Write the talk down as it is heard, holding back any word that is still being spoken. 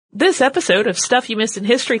This episode of Stuff You Missed in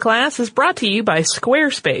History Class is brought to you by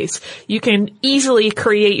Squarespace. You can easily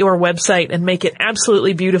create your website and make it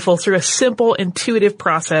absolutely beautiful through a simple, intuitive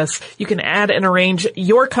process. You can add and arrange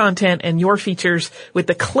your content and your features with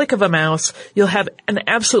the click of a mouse. You'll have an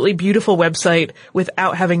absolutely beautiful website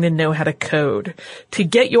without having to know how to code. To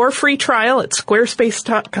get your free trial at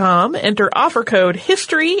squarespace.com, enter offer code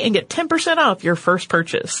HISTORY and get 10% off your first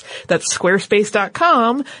purchase. That's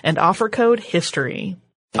squarespace.com and offer code HISTORY.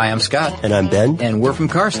 Hi, I'm Scott. And I'm Ben. And we're from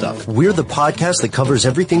Car Stuff. We're the podcast that covers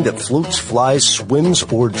everything that floats, flies, swims,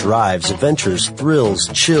 or drives. Adventures, thrills,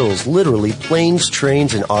 chills, literally planes,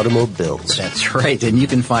 trains, and automobiles. That's right. And you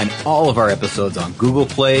can find all of our episodes on Google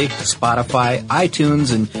Play, Spotify,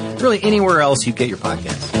 iTunes, and really anywhere else you get your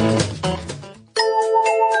podcasts.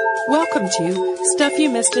 Welcome to Stuff You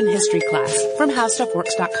Missed in History Class from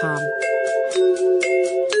HowStuffWorks.com.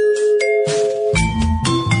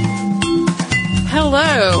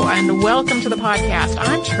 Hello, and welcome to the podcast.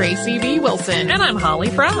 I'm Tracy V. Wilson. And I'm Holly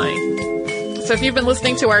Fry. So if you've been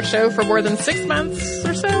listening to our show for more than 6 months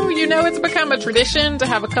or so, you know it's become a tradition to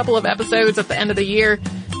have a couple of episodes at the end of the year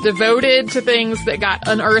devoted to things that got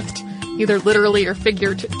unearthed, either literally or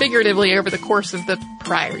figuratively over the course of the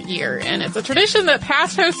prior year. And it's a tradition that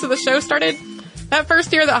past hosts of the show started. That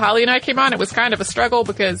first year that Holly and I came on, it was kind of a struggle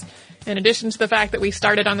because in addition to the fact that we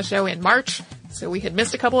started on the show in March, so we had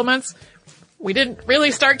missed a couple of months, we didn't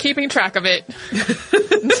really start keeping track of it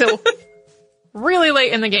until really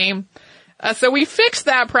late in the game. So we fixed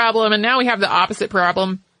that problem, and now we have the opposite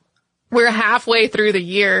problem. We're halfway through the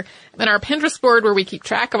year, and our Pinterest board where we keep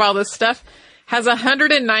track of all this stuff has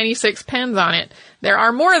 196 pins on it. There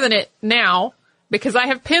are more than it now, because I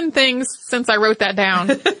have pinned things since I wrote that down.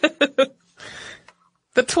 The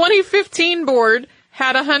 2015 board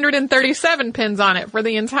had 137 pins on it for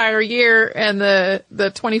the entire year, and the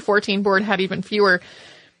 2014 board had even fewer.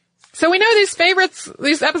 So we know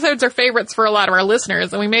these episodes are favorites for a lot of our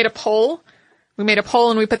listeners, and we made a poll. And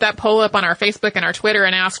we put that poll up on our Facebook and our Twitter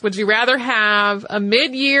and asked, would you rather have a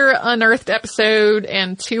mid-year unearthed episode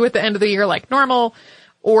and 2 at the end of the year like normal,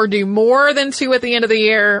 or do more than 2 at the end of the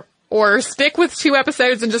year, or stick with 2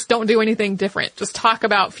 episodes and just don't do anything different? Just talk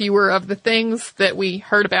about fewer of the things that we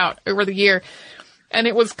heard about over the year. And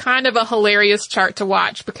it was kind of a hilarious chart to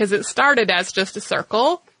watch because it started as just a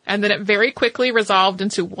circle, and then it very quickly resolved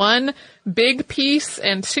into one big piece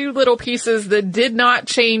and 2 little pieces that did not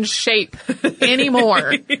change shape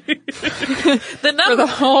anymore.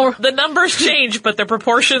 The numbers changed, but the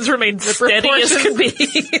proportions remained steady as could be.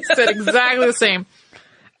 Stayed exactly the same.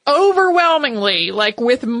 Overwhelmingly, like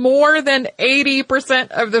with more than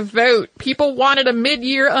 80% of the vote, people wanted a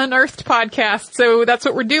mid-year unearthed podcast, so that's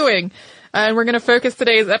what we're doing. And we're going to focus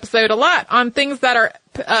today's episode a lot on things that are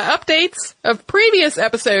updates of previous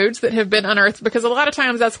episodes that have been unearthed, because a lot of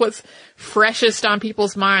times that's what's freshest on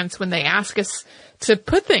people's minds when they ask us to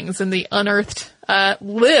put things in the unearthed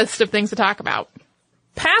list of things to talk about.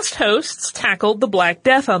 Past hosts tackled the Black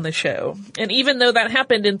Death on the show, and even though that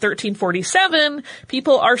happened in 1347,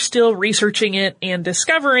 people are still researching it and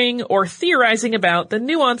discovering or theorizing about the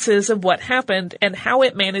nuances of what happened and how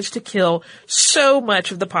it managed to kill so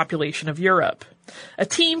much of the population of Europe. A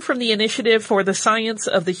team from the Initiative for the Science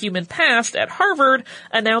of the Human Past at Harvard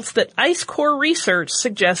announced that ice core research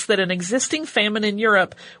suggests that an existing famine in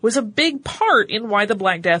Europe was a big part in why the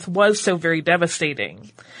Black Death was so very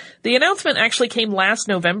devastating. The announcement actually came last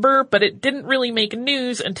November, but it didn't really make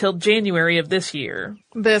news until January of this year.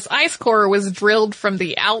 This ice core was drilled from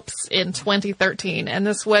the Alps in 2013, and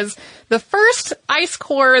this was the first ice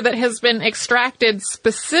core that has been extracted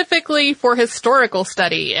specifically for historical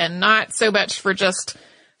study and not so much for just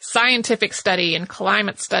scientific study and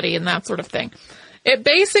climate study and that sort of thing. It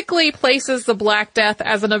basically places the Black Death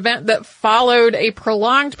as an event that followed a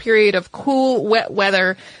prolonged period of cool, wet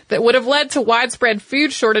weather that would have led to widespread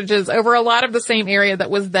food shortages over a lot of the same area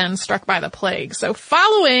that was then struck by the plague. So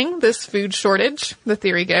following this food shortage, the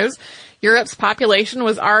theory goes, Europe's population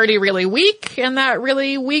was already really weak, and that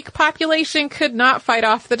really weak population could not fight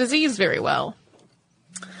off the disease very well.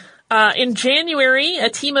 In January, a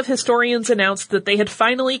team of historians announced that they had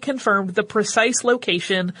finally confirmed the precise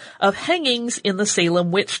location of hangings in the Salem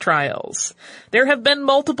witch trials. There have been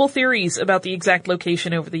multiple theories about the exact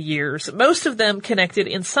location over the years, most of them connected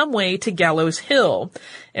in some way to Gallows Hill,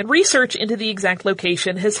 and research into the exact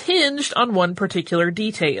location has hinged on one particular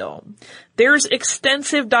detail. There's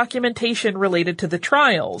extensive documentation related to the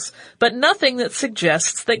trials, but nothing that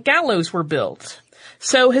suggests that gallows were built.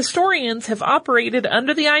 So historians have operated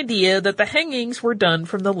under the idea that the hangings were done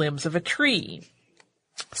from the limbs of a tree.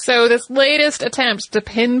 So this latest attempt to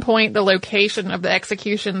pinpoint the location of the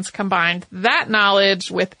executions combined that knowledge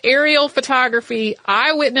with aerial photography,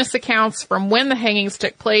 eyewitness accounts from when the hangings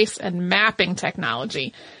took place, and mapping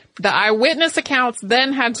technology. The eyewitness accounts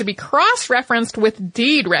then had to be cross-referenced with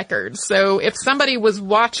deed records. So if somebody was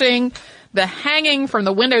watching the hanging from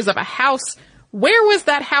the windows of a house, where was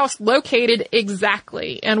that house located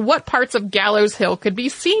exactly? And what parts of Gallows Hill could be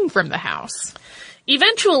seen from the house?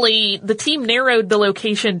 Eventually, the team narrowed the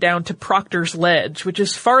location down to Proctor's Ledge, which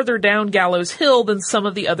is farther down Gallows Hill than some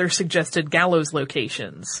of the other suggested gallows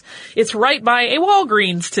locations. It's right by a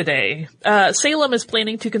Walgreens today. Salem is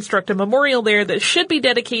planning to construct a memorial there that should be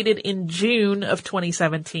dedicated in June of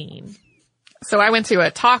 2017. So I went to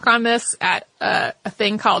a talk on this at a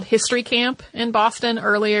thing called History Camp in Boston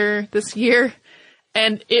earlier this year,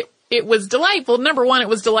 and it was delightful. Number one, it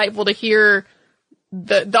was delightful to hear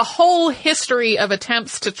the whole history of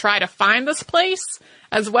attempts to try to find this place,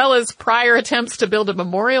 as well as prior attempts to build a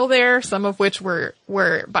memorial there, some of which were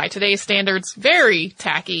by today's standards very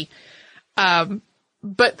tacky.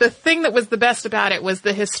 But the thing that was the best about it was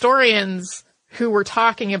the historians who were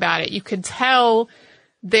talking about it. You could tell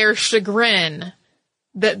their chagrin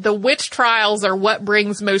that the witch trials are what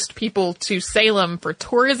brings most people to Salem for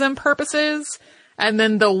tourism purposes. And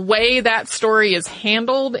then the way that story is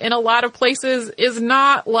handled in a lot of places is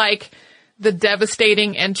not like the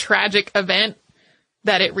devastating and tragic event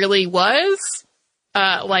that it really was.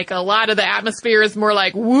 Like a lot of the atmosphere is more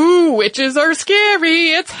like, woo, witches are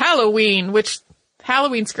scary. It's Halloween, which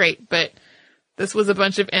Halloween's great, but this was a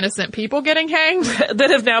bunch of innocent people getting hanged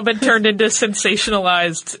that have now been turned into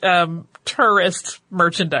sensationalized, tourist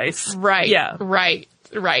merchandise. Right. Yeah. Right.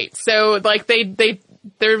 So like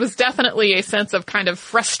there was definitely a sense of kind of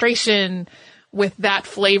frustration with that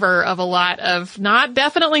flavor of a lot of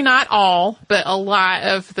definitely not all, but a lot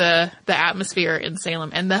of the atmosphere in Salem,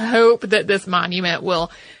 and the hope that this monument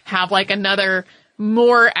will have like another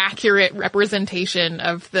more accurate representation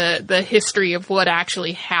of the history of what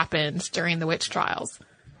actually happened during the witch trials.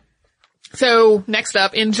 So next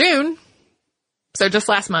up in June, so just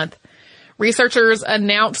last month, researchers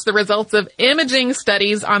announced the results of imaging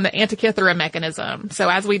studies on the Antikythera mechanism. So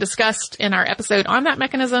as we discussed in our episode on that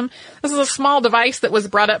mechanism, this is a small device that was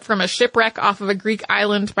brought up from a shipwreck off of a Greek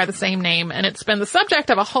island by the same name, and it's been the subject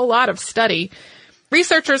of a whole lot of study.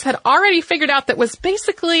 Researchers had already figured out that it was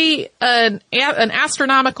basically an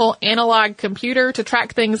astronomical analog computer to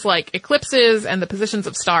track things like eclipses and the positions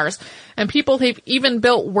of stars, and people have even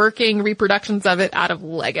built working reproductions of it out of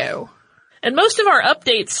Lego. And most of our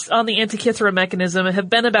updates on the Antikythera mechanism have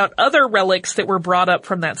been about other relics that were brought up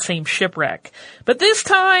from that same shipwreck. But this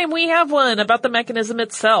time we have one about the mechanism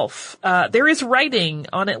itself. There is writing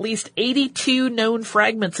on at least 82 known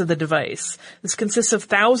fragments of the device. This consists of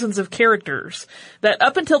thousands of characters that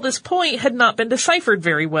up until this point had not been deciphered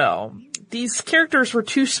very well. These characters were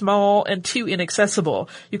too small and too inaccessible.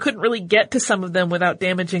 You couldn't really get to some of them without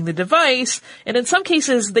damaging the device, and in some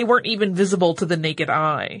cases they weren't even visible to the naked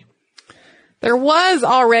eye. There was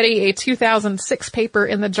already a 2006 paper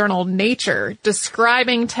in the journal Nature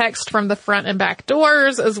describing text from the front and back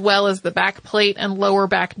doors, as well as the back plate and lower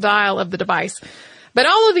back dial of the device. But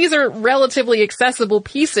all of these are relatively accessible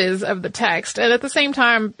pieces of the text, and at the same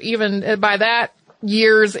time, even by that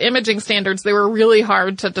year's imaging standards, they were really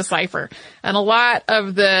hard to decipher. And a lot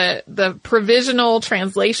of the provisional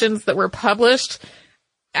translations that were published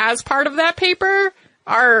as part of that paper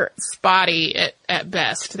are spotty at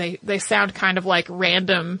best. They sound kind of like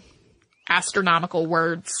random astronomical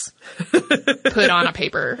words put on a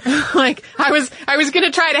paper. Like I was going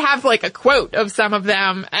to try to have like a quote of some of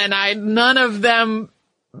them, and none of them,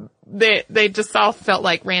 they just all felt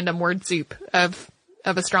like random word soup of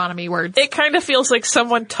astronomy words. It kind of feels like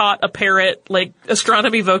someone taught a parrot like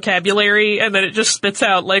astronomy vocabulary, and then it just spits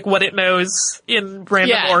out like what it knows in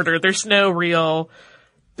random order. There's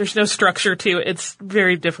no structure to it. It's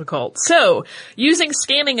very difficult. So, using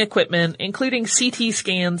scanning equipment, including CT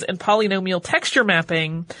scans and polynomial texture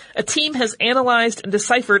mapping, a team has analyzed and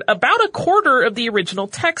deciphered about a quarter of the original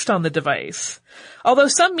text on the device. Although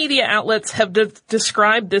some media outlets have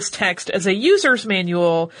described this text as a user's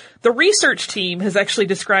manual, the research team has actually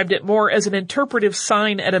described it more as an interpretive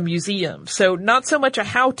sign at a museum. So not so much a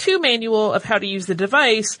how-to manual of how to use the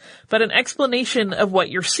device, but an explanation of what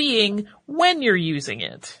you're seeing when you're using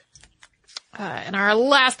it. And our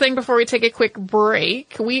last thing before we take a quick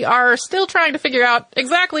break, we are still trying to figure out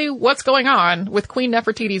exactly what's going on with Queen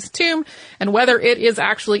Nefertiti's tomb and whether it is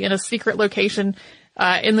actually in a secret location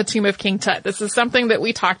in the tomb of King Tut. This is something that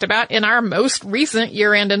we talked about in our most recent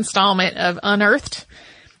year-end installment of Unearthed.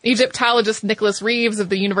 Egyptologist Nicholas Reeves of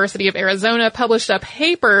the University of Arizona published a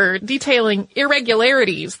paper detailing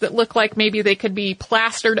irregularities that look like maybe they could be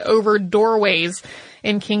plastered over doorways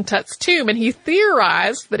in King Tut's tomb, and he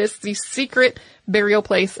theorized that it's the secret burial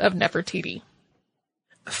place of Nefertiti.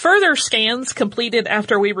 Further scans completed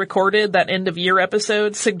after we recorded that end-of-year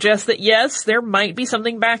episode suggest that yes, there might be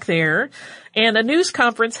something back there, and a news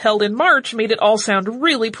conference held in March made it all sound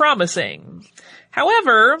really promising.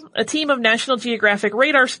 However, a team of National Geographic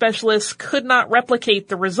radar specialists could not replicate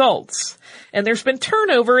the results, and there's been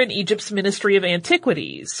turnover in Egypt's Ministry of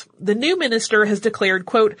Antiquities. The new minister has declared,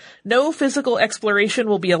 quote, no physical exploration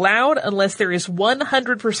will be allowed unless there is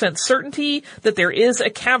 100% certainty that there is a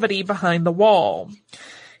cavity behind the wall.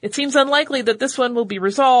 It seems unlikely that this one will be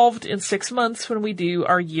resolved in 6 months when we do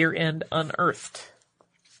our year-end Unearthed.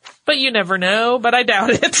 But you never know, but I doubt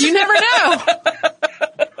it. You never know!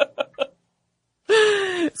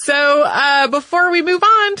 So, before we move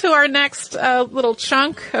on to our next little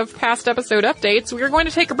chunk of past episode updates, we are going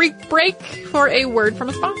to take a brief break for a word from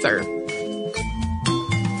a sponsor.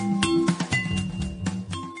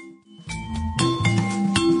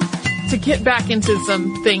 To get back into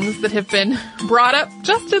some things that have been brought up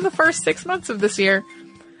just in the first 6 months of this year,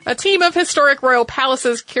 a team of historic royal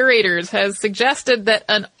palaces curators has suggested that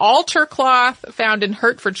an altar cloth found in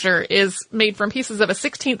Hertfordshire is made from pieces of a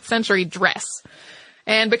 16th century dress.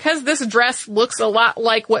 And because this dress looks a lot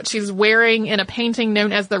like what she's wearing in a painting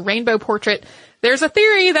known as the Rainbow Portrait, there's a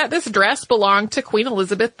theory that this dress belonged to Queen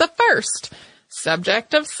Elizabeth I,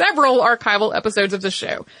 subject of several archival episodes of the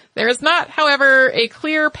show. There is not, however, a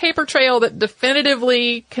clear paper trail that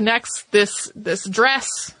definitively connects this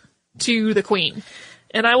dress to the Queen.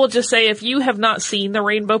 And I will just say, if you have not seen the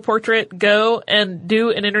Rainbow Portrait, go and do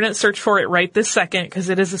an internet search for it right this second, because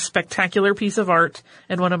it is a spectacular piece of art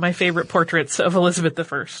and one of my favorite portraits of Elizabeth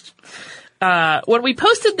I. When we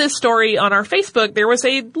posted this story on our Facebook, there was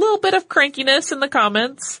a little bit of crankiness in the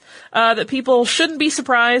comments, that people shouldn't be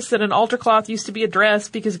surprised that an altar cloth used to be a dress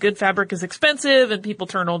because good fabric is expensive and people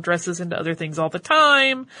turn old dresses into other things all the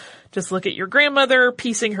time. Just look at your grandmother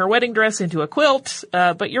piecing her wedding dress into a quilt,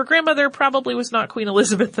 but your grandmother probably was not Queen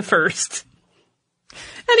Elizabeth I.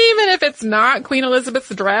 And even if it's not Queen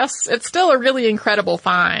Elizabeth's dress, it's still a really incredible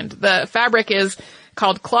find. The fabric is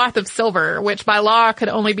called cloth of silver, which by law could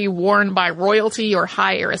only be worn by royalty or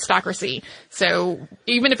high aristocracy. So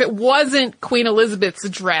even if it wasn't Queen Elizabeth's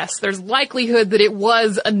dress, there's likelihood that it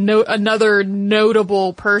was another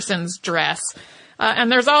notable person's dress. And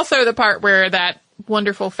there's also the part where that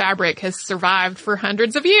wonderful fabric has survived for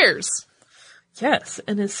hundreds of years. Yes,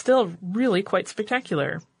 and is still really quite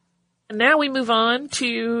spectacular. And now we move on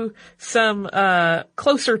to some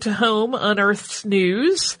closer to home unearthed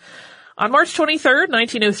news. On March 23rd,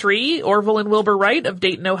 1903, Orville and Wilbur Wright of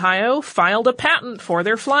Dayton, Ohio, filed a patent for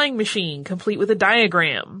their flying machine, complete with a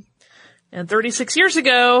diagram. And 36 years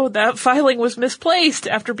ago, that filing was misplaced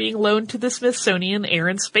after being loaned to the Smithsonian Air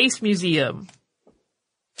and Space Museum.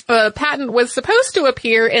 The patent was supposed to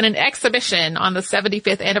appear in an exhibition on the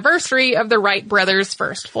 75th anniversary of the Wright brothers'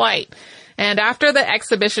 first flight. And after the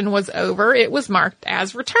exhibition was over, it was marked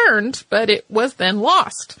as returned, but it was then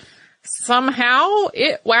lost. Somehow,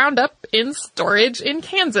 it wound up in storage in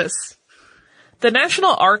Kansas. The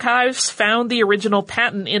National Archives found the original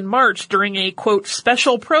patent in March during a, quote,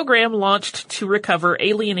 special program launched to recover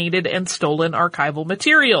alienated and stolen archival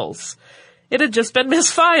materials. It had just been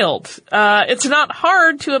misfiled. It's not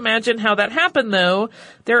hard to imagine how that happened, though.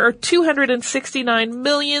 There are 269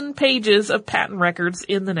 million pages of patent records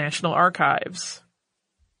in the National Archives.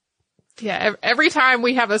 Yeah, every time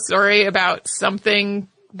we have a story about something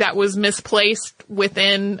that was misplaced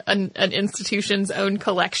within an institution's own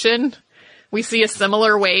collection, we see a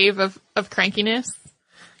similar wave of crankiness.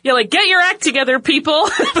 Yeah, like, get your act together, people.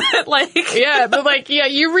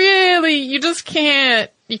 You just can't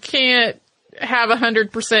have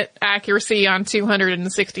 100% accuracy on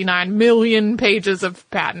 269 million pages of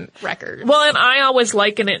patent records. Well, and I always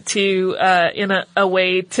liken it to, in a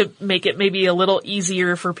way to make it maybe a little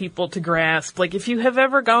easier for people to grasp. Like, if you have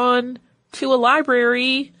ever gone to a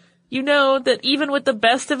library, you know that even with the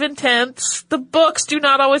best of intents, the books do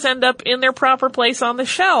not always end up in their proper place on the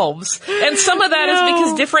shelves. And some of that is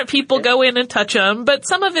because different people go in and touch them, but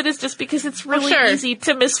some of it is just because it's really easy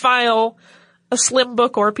to misfile a slim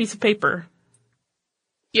book or a piece of paper.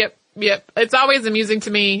 Yep. It's always amusing to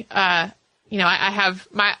me. I have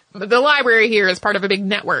the library here is part of a big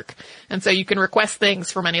network. And so you can request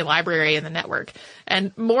things from any library in the network.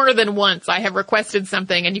 And more than once I have requested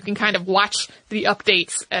something and you can kind of watch the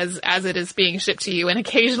updates as it is being shipped to you. And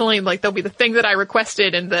occasionally, like, there'll be the thing that I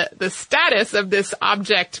requested and the status of this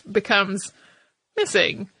object becomes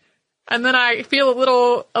missing. And then I feel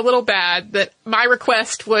a little bad that my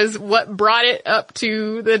request was what brought it up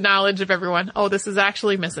to the knowledge of everyone. Oh, this is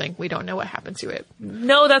actually missing. We don't know what happened to it.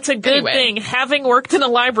 No, that's a good thing. Having worked in a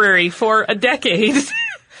library for a decade,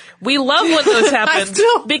 we love when those happen.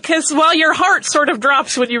 Because while your heart sort of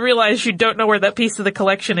drops when you realize you don't know where that piece of the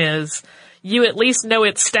collection is, you at least know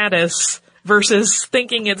its status versus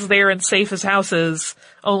thinking it's there and safe as houses,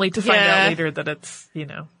 only to find out later that it's, you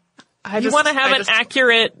know. You want to have an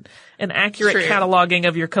accurate cataloging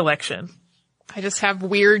of your collection. I just have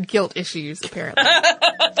weird guilt issues, apparently.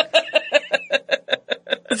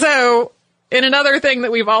 So, in another thing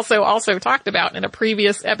that we've also talked about in a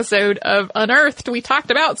previous episode of Unearthed, we talked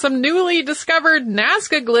about some newly discovered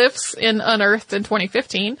Nazca glyphs in Unearthed in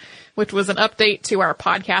 2015, which was an update to our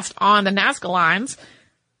podcast on the Nazca lines.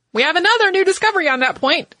 We have another new discovery on that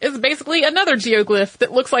point. It's basically another geoglyph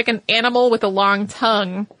that looks like an animal with a long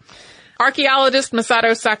tongue. Archaeologist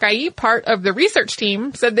Masato Sakai, part of the research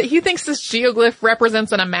team, said that he thinks this geoglyph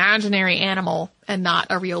represents an imaginary animal and not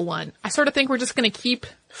a real one. I sort of think we're just going to keep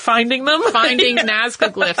finding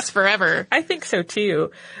Nazca glyphs forever. I think so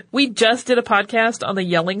too. We just did a podcast on the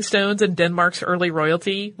Yelling Stones and Denmark's early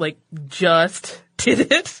royalty, just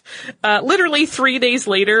did it. Literally 3 days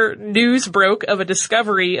later, news broke of a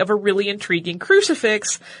discovery of a really intriguing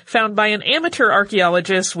crucifix found by an amateur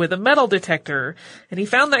archaeologist with a metal detector. And he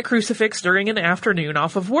found that crucifix during an afternoon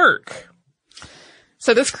off of work.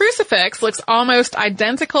 So this crucifix looks almost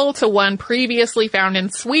identical to one previously found in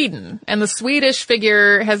Sweden, and the Swedish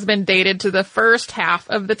figure has been dated to the first half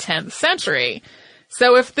of the 10th century.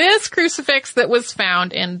 So if this crucifix that was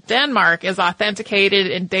found in Denmark is authenticated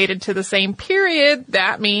and dated to the same period,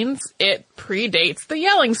 that means it predates the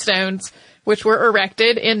Yelling Stones, which were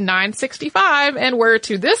erected in 965 and were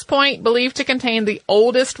to this point believed to contain the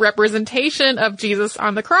oldest representation of Jesus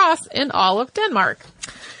on the cross in all of Denmark.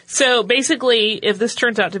 So basically, if this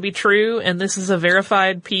turns out to be true, and this is a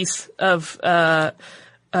verified piece of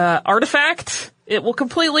artifact, it will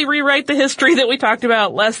completely rewrite the history that we talked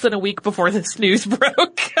about less than a week before this news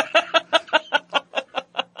broke.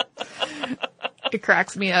 It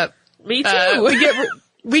cracks me up. Me too.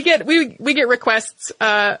 We get requests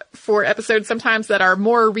for episodes sometimes that are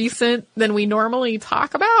more recent than we normally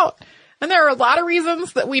talk about. And there are a lot of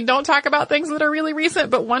reasons that we don't talk about things that are really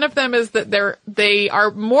recent, but one of them is that they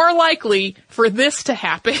are more likely for this to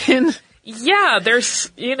happen. Yeah,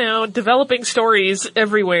 there's, developing stories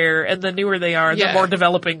everywhere, and the newer they are, the more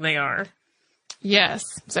developing they are. Yes.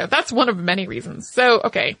 So that's one of many reasons. So,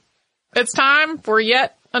 okay. It's time for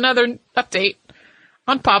yet another update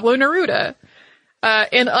on Pablo Neruda.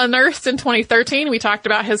 In Unearthed in 2013, we talked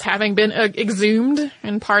about his having been exhumed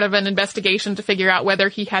in part of an investigation to figure out whether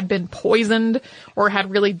he had been poisoned or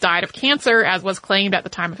had really died of cancer, as was claimed at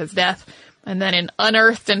the time of his death. And then in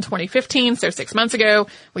Unearthed in 2015, so 6 months ago,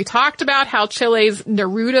 we talked about how Chile's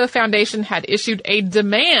Neruda Foundation had issued a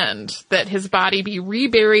demand that his body be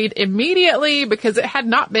reburied immediately because it had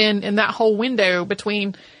not been in that whole window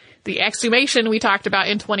between the exhumation we talked about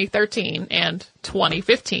in 2013 and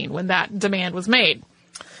 2015 when that demand was made.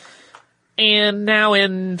 And now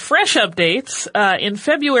in fresh updates, in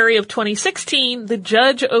February of 2016, the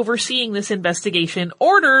judge overseeing this investigation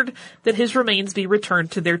ordered that his remains be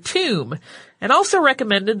returned to their tomb, and also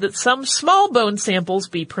recommended that some small bone samples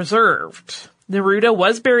be preserved. Neruda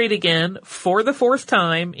was buried again for the 4th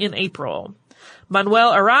time in April.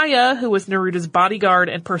 Manuel Araya, who was Neruda's bodyguard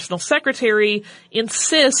and personal secretary,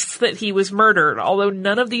 insists that he was murdered, although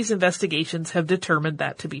none of these investigations have determined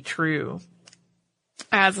that to be true.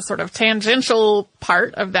 As a sort of tangential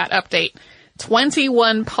part of that update,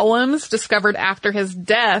 21 poems discovered after his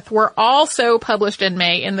death were also published in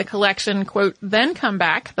May in the collection, quote, Then Come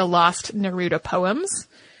Back, the Lost Neruda Poems,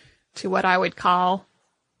 to what I would call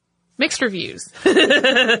mixed reviews.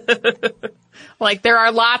 Like, there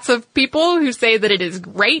are lots of people who say that it is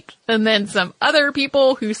great, and then some other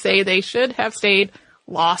people who say they should have stayed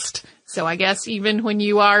lost. So I guess even when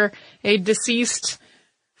you are a deceased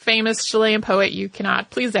famous Chilean poet, you cannot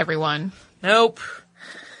please everyone. Nope.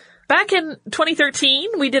 Back in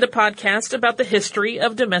 2013, we did a podcast about the history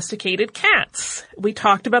of domesticated cats. We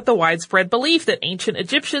talked about the widespread belief that ancient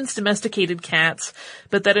Egyptians domesticated cats,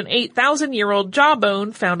 but that an 8,000-year-old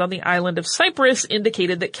jawbone found on the island of Cyprus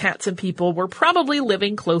indicated that cats and people were probably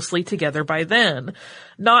living closely together by then.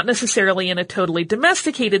 Not necessarily in a totally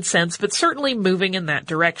domesticated sense, but certainly moving in that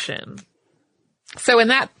direction. So in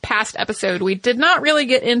that past episode, we did not really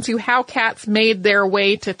get into how cats made their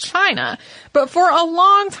way to China, but for a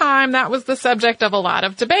long time that was the subject of a lot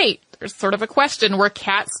of debate. There's sort of a question, were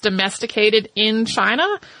cats domesticated in China,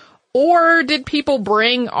 Or did people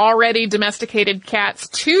bring already domesticated cats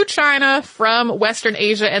to China from Western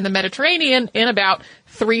Asia and the Mediterranean in about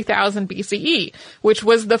 3000 BCE, which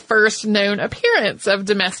was the first known appearance of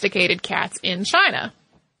domesticated cats in China?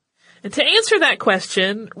 And to answer that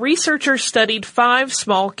question, researchers studied 5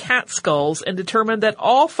 small cat skulls and determined that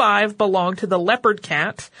all 5 belong to the leopard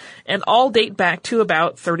cat and all date back to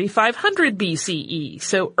about 3500 BCE,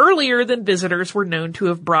 so earlier than visitors were known to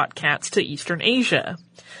have brought cats to Eastern Asia.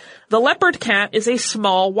 The leopard cat is a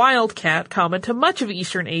small wild cat common to much of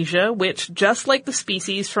Eastern Asia, which, just like the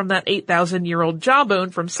species from that 8,000-year-old jawbone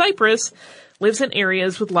from Cyprus, lives in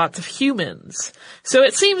areas with lots of humans. So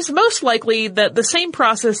it seems most likely that the same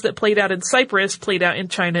process that played out in Cyprus played out in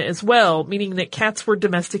China as well, meaning that cats were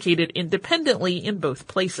domesticated independently in both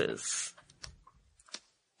places.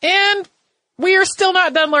 And we are still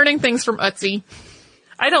not done learning things from Ötzi.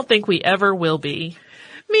 I don't think we ever will be.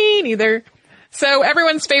 Me neither. So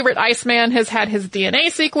everyone's favorite Iceman has had his DNA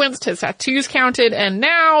sequenced, his tattoos counted, and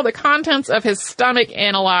now the contents of his stomach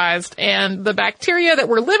analyzed, and the bacteria that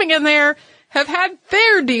were living in there have had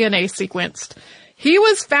their DNA sequenced. He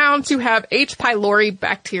was found to have H. pylori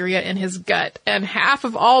bacteria in his gut, and half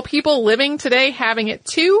of all people living today having it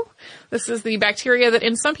too. This is the bacteria that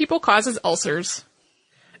in some people causes ulcers.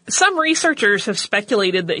 Some researchers have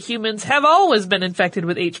speculated that humans have always been infected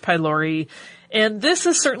with H. pylori, and this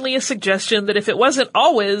is certainly a suggestion that if it wasn't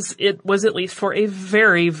always, it was at least for a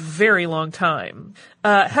very, very long time.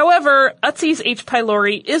 However, Ötzi's H.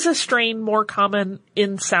 pylori is a strain more common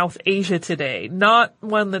in South Asia today, not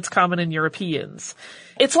one that's common in Europeans.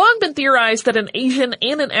 It's long been theorized that an Asian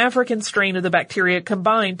and an African strain of the bacteria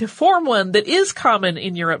combined to form one that is common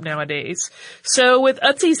in Europe nowadays. So with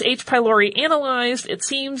Ötzi's H. pylori analyzed, it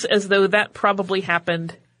seems as though that probably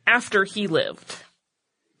happened after he lived.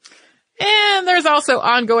 And there's also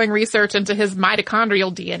ongoing research into his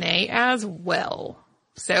mitochondrial DNA as well.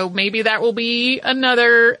 So maybe that will be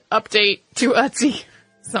another update to Ötzi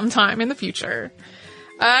sometime in the future.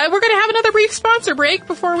 We're going to have another brief sponsor break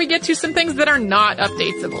before we get to some things that are not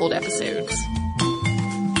updates of old episodes.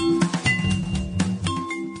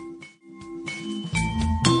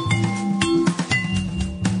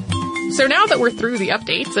 So now that we're through the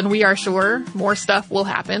updates, and we are sure more stuff will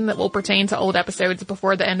happen that will pertain to old episodes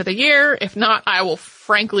before the end of the year, if not, I will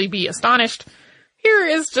frankly be astonished, here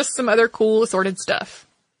is just some other cool assorted stuff.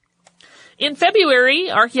 In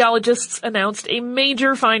February, archaeologists announced a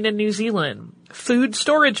major find in New Zealand. Food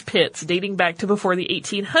storage pits dating back to before the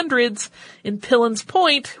 1800s in Pillins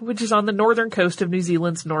Point, which is on the northern coast of New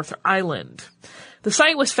Zealand's North Island. The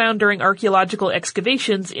site was found during archaeological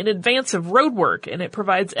excavations in advance of roadwork, and it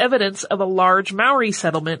provides evidence of a large Maori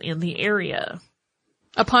settlement in the area.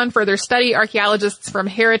 Upon further study, archaeologists from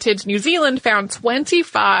Heritage New Zealand found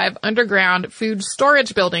 25 underground food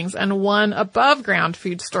storage buildings and 1 above-ground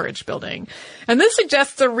food storage building. And this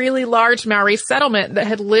suggests a really large Maori settlement that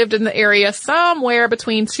had lived in the area somewhere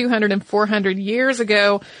between 200 and 400 years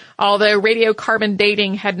ago, although radiocarbon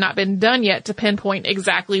dating had not been done yet to pinpoint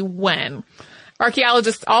exactly when.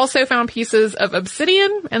 Archaeologists also found pieces of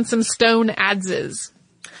obsidian and some stone adzes.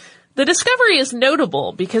 The discovery is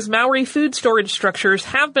notable because Maori food storage structures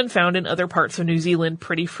have been found in other parts of New Zealand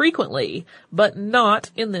pretty frequently, but not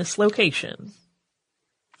in this location.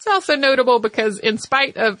 It's also notable because in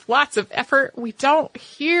spite of lots of effort, we don't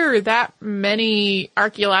hear that many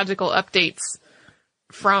archaeological updates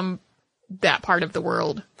from that part of the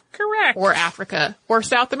world. Correct. Or Africa. Or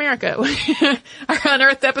South America. Our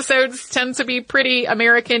Unearthed episodes tend to be pretty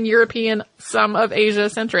American, European, some of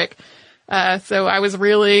Asia-centric. So I was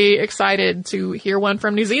really excited to hear one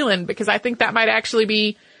from New Zealand because I think that might actually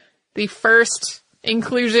be the first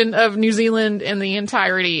inclusion of New Zealand in the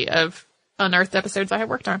entirety of Unearthed episodes I have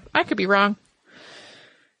worked on. I could be wrong.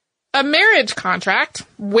 A marriage contract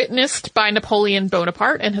witnessed by Napoleon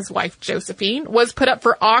Bonaparte and his wife Josephine was put up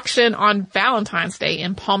for auction on Valentine's Day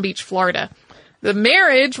in Palm Beach, Florida. The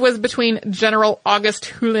marriage was between General Auguste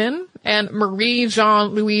Hulin and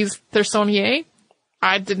Marie-Jean-Louise Thersonnier.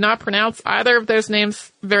 I did not pronounce either of those names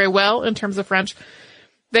very well in terms of French.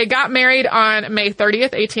 They got married on May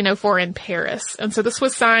 30th, 1804 in Paris. And so this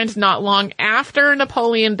was signed not long after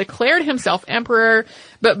Napoleon declared himself emperor,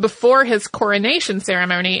 but before his coronation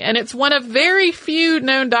ceremony. And it's one of very few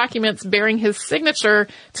known documents bearing his signature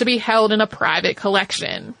to be held in a private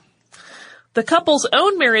collection. The couple's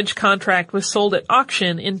own marriage contract was sold at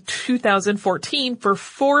auction in 2014 for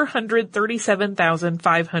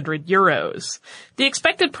 437,500 euros. The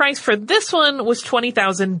expected price for this one was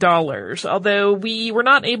 $20,000, although we were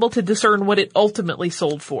not able to discern what it ultimately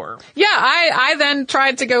sold for. Yeah, I then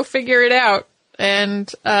tried to go figure it out.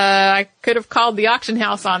 And I could have called the auction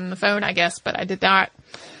house on the phone, I guess, but I did not.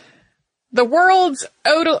 The world's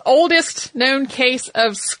oldest known case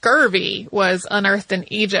of scurvy was unearthed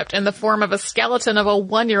in Egypt in the form of a skeleton of a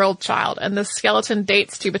 1-year-old child, and the skeleton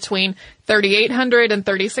dates to between 3800 and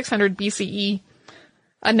 3600 BCE.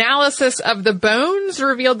 Analysis of the bones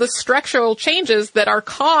revealed the structural changes that are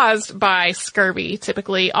caused by scurvy,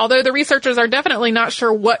 typically, although the researchers are definitely not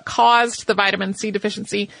sure what caused the vitamin C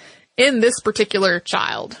deficiency in this particular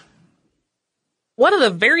child. One of the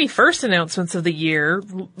very first announcements of the year,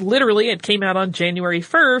 literally it came out on January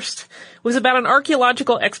 1st, was about an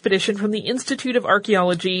archaeological expedition from the Institute of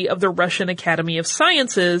Archaeology of the Russian Academy of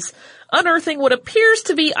Sciences, unearthing what appears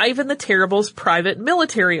to be Ivan the Terrible's private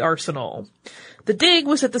military arsenal. The dig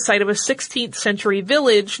was at the site of a 16th century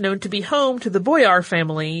village known to be home to the Boyar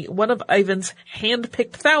family, one of Ivan's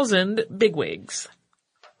hand-picked 1,000 bigwigs.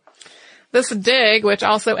 This dig, which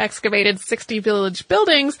also excavated 60 village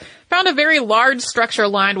buildings, found a very large structure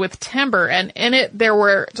lined with timber, and in it there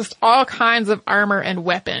were just all kinds of armor and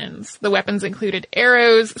weapons. The weapons included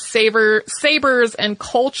arrows, sabers, and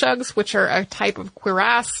kolchugs, which are a type of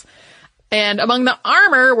cuirass. And among the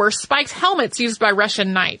armor were spiked helmets used by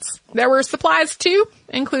Russian knights. There were supplies too,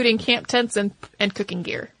 including camp tents and cooking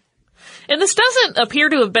gear. And this doesn't appear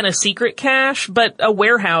to have been a secret cache, but a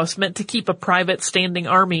warehouse meant to keep a private standing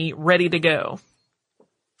army ready to go.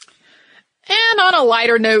 And on a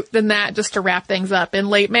lighter note than that, just to wrap things up, in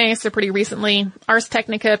late May, so pretty recently, Ars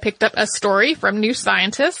Technica picked up a story from New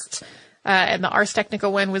Scientist, and the Ars Technica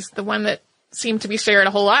one was the one that seemed to be shared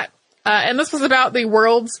a whole lot. And this was about the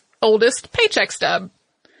world's oldest paycheck stub.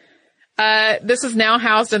 This is now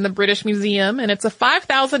housed in the British Museum, and it's a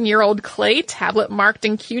 5,000-year-old clay tablet marked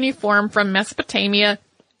in cuneiform from Mesopotamia,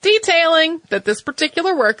 detailing that this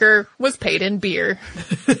particular worker was paid in beer.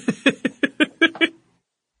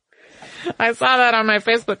 I saw that on my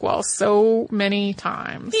Facebook wall so many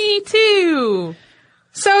times. Me too!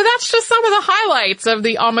 So that's just some of the highlights of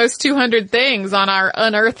the almost 200 things on our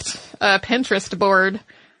Unearthed Pinterest board.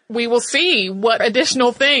 We will see what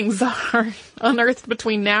additional things are unearthed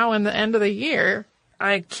between now and the end of the year.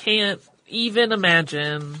 I can't even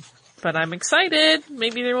imagine, but I'm excited.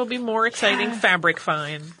 Maybe there will be more exciting fabric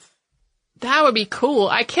finds. That would be cool.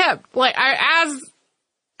 I kept, as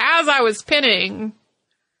I was pinning,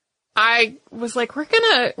 I was like, we're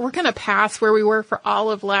gonna pass where we were for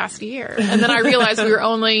all of last year. And then I realized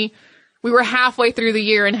we were halfway through the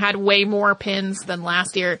year and had way more pins than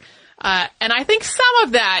last year. And I think some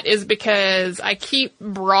of that is because I keep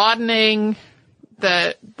broadening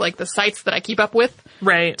the sites that I keep up with.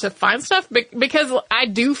 Right. To find stuff. Because I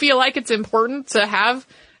do feel like it's important to have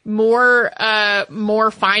more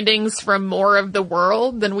findings from more of the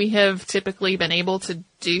world than we have typically been able to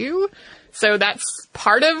do. So that's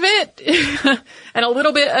part of it. And a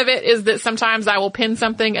little bit of it is that sometimes I will pin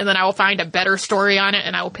something and then I will find a better story on it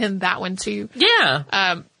and I will pin that one too. Yeah.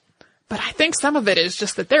 But I think some of it is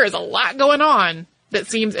just that there is a lot going on that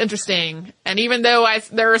seems interesting. And even though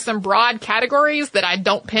there are some broad categories that I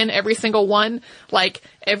don't pin every single one, like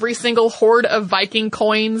every single hoard of Viking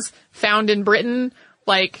coins found in Britain,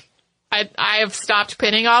 like I have stopped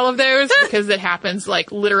pinning all of those because it happens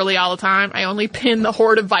like literally all the time. I only pin the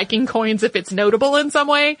hoard of Viking coins if it's notable in some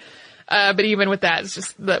way. But even with that, it's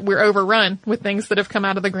just that we're overrun with things that have come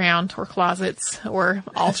out of the ground or closets or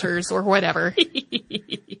altars or whatever.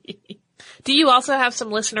 Do you also have some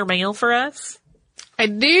listener mail for us? I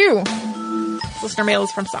do. Listener mail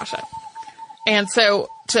is from Sasha. And so,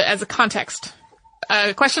 as a context,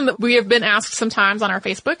 a question that we have been asked sometimes on our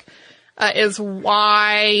Facebook is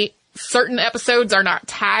why certain episodes are not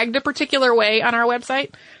tagged a particular way on our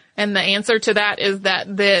website. And the answer to that is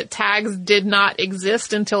that the tags did not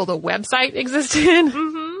exist until the website existed.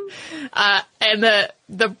 Mm-hmm. And the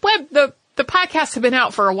podcasts have been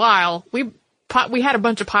out for a while. We had a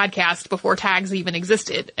bunch of podcasts before tags even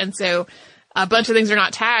existed. And so a bunch of things are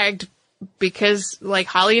not tagged because like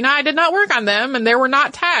Holly and I did not work on them and there were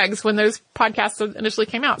not tags when those podcasts initially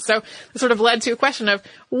came out. So it sort of led to a question of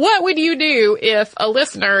what would you do if a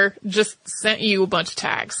listener just sent you a bunch of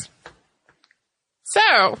tags?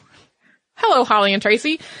 So, hello, Holly and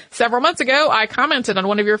Tracy. Several months ago, I commented on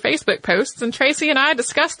one of your Facebook posts and Tracy and I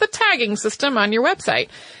discussed the tagging system on your website.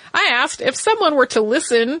 I asked if someone were to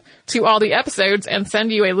listen to all the episodes and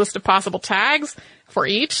send you a list of possible tags for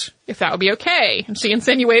each, if that would be okay. And she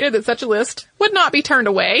insinuated that such a list would not be turned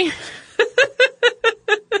away.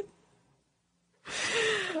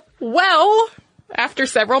 Well, after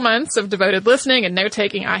several months of devoted listening and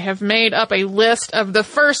note-taking, I have made up a list of the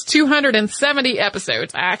first 270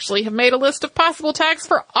 episodes. I actually have made a list of possible tags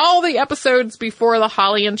for all the episodes before the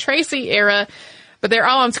Holly and Tracy era, but they're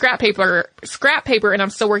all on scrap paper, and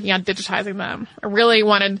I'm still working on digitizing them. I really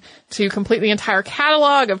wanted to complete the entire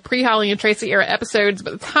catalog of pre-Holly and Tracy era episodes,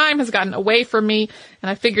 but the time has gotten away from me,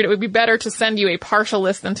 and I figured it would be better to send you a partial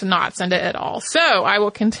list than to not send it at all. So I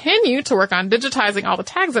will continue to work on digitizing all the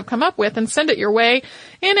tags I've come up with and send it your way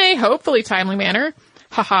in a hopefully timely manner.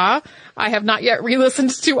 Haha. I have not yet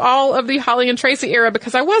re-listened to all of the Holly and Tracy era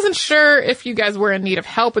because I wasn't sure if you guys were in need of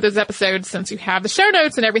help with those episodes since you have the show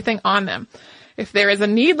notes and everything on them. If there is a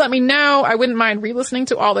need, let me know. I wouldn't mind re-listening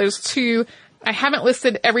to all those too. I haven't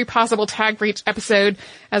listed every possible tag for each episode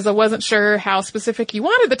as I wasn't sure how specific you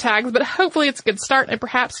wanted the tags, but hopefully it's a good start and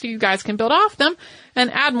perhaps you guys can build off them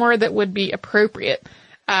and add more that would be appropriate.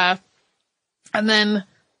 And then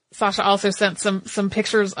Sasha also sent some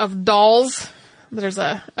pictures of dolls. There's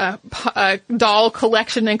a doll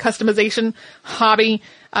collection and customization hobby.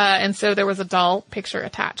 And so there was a doll picture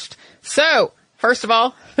attached. So, first of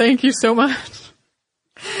all, thank you so much.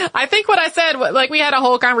 I think what I said, like, we had a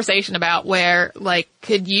whole conversation about where, like,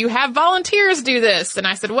 could you have volunteers do this? And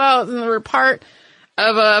I said, well, we're part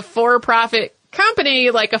of a for-profit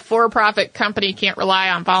company. Like, a for-profit company can't rely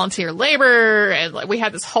on volunteer labor. And, like, we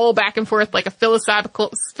had this whole back and forth, like, a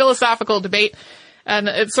philosophical debate. And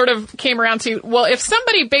it sort of came around to, well, if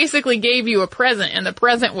somebody basically gave you a present and the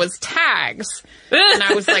present was tags, and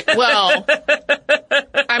I was like, well,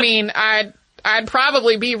 I mean, I'd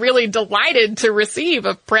probably be really delighted to receive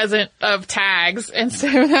a present of tags. And so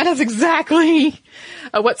that is exactly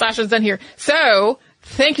what Sasha's done here. So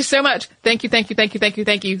thank you so much. Thank you.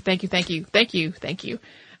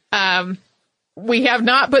 We have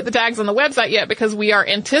not put the tags on the website yet because we are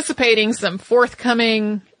anticipating some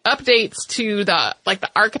forthcoming updates to the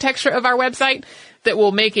architecture of our website that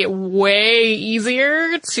will make it way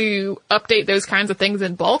easier to update those kinds of things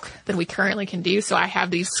in bulk than we currently can do. So I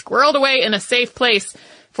have these squirreled away in a safe place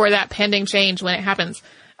for that pending change when it happens.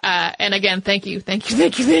 And again, thank you.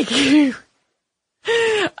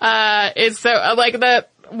 It's so,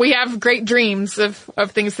 we have great dreams of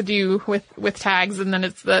things to do with tags, and then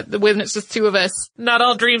it's when it's just two of us. Not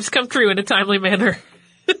all dreams come true in a timely manner.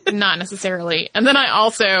 Not necessarily. And then I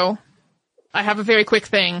have a very quick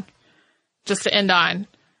thing just to end on,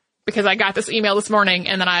 because I got this email this morning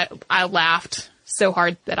and then I laughed so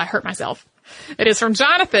hard that I hurt myself. It is from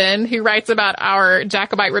Jonathan, who writes about our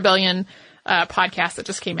Jacobite Rebellion podcast that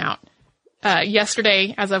just came out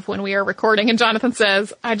yesterday as of when we are recording. And Jonathan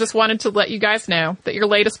says, I just wanted to let you guys know that your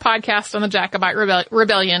latest podcast on the Jacobite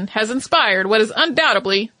Rebellion has inspired what is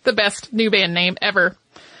undoubtedly the best new band name ever.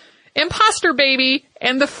 Imposter Baby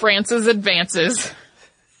and the France's Advances.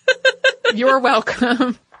 You're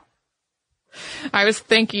welcome. I was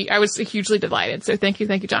hugely delighted. So thank you,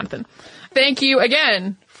 Jonathan. Thank you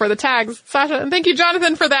again for the tags, Sasha, and thank you,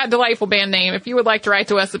 Jonathan, for that delightful band name. If you would like to write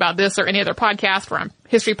to us about this or any other podcast, we're on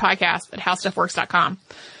historypodcast@howstuffworks.com.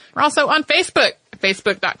 We're also on Facebook,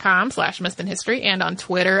 facebook.com/missedinhistory, and on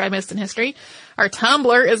Twitter @missedinhistory. Our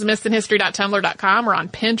Tumblr is missedinhistory.tumblr.com. We're on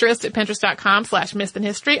Pinterest at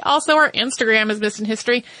pinterest.com/missedinhistory. Also, our Instagram is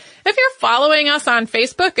missedinhistory. If you're following us on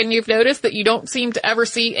Facebook and you've noticed that you don't seem to ever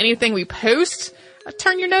see anything we post,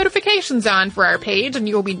 turn your notifications on for our page and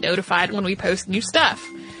you will be notified when we post new stuff.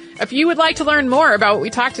 If you would like to learn more about what we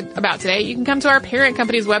talked about today, you can come to our parent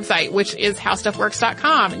company's website, which is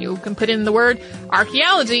howstuffworks.com, and you can put in the word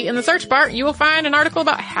archaeology in the search bar. You will find an article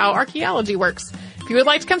about how archaeology works. If you would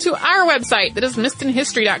like to come to our website, that is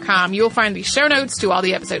missedinhistory.com, you will find the show notes to all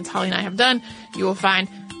the episodes Holly and I have done. You will find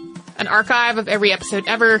an archive of every episode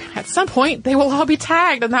ever. At some point, they will all be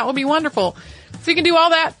tagged, and that will be wonderful. So you can do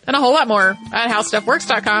all that and a whole lot more at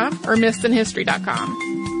howstuffworks.com or missedinhistory.com.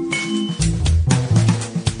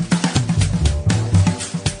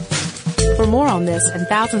 For more on this and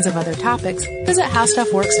thousands of other topics, visit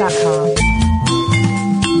howstuffworks.com.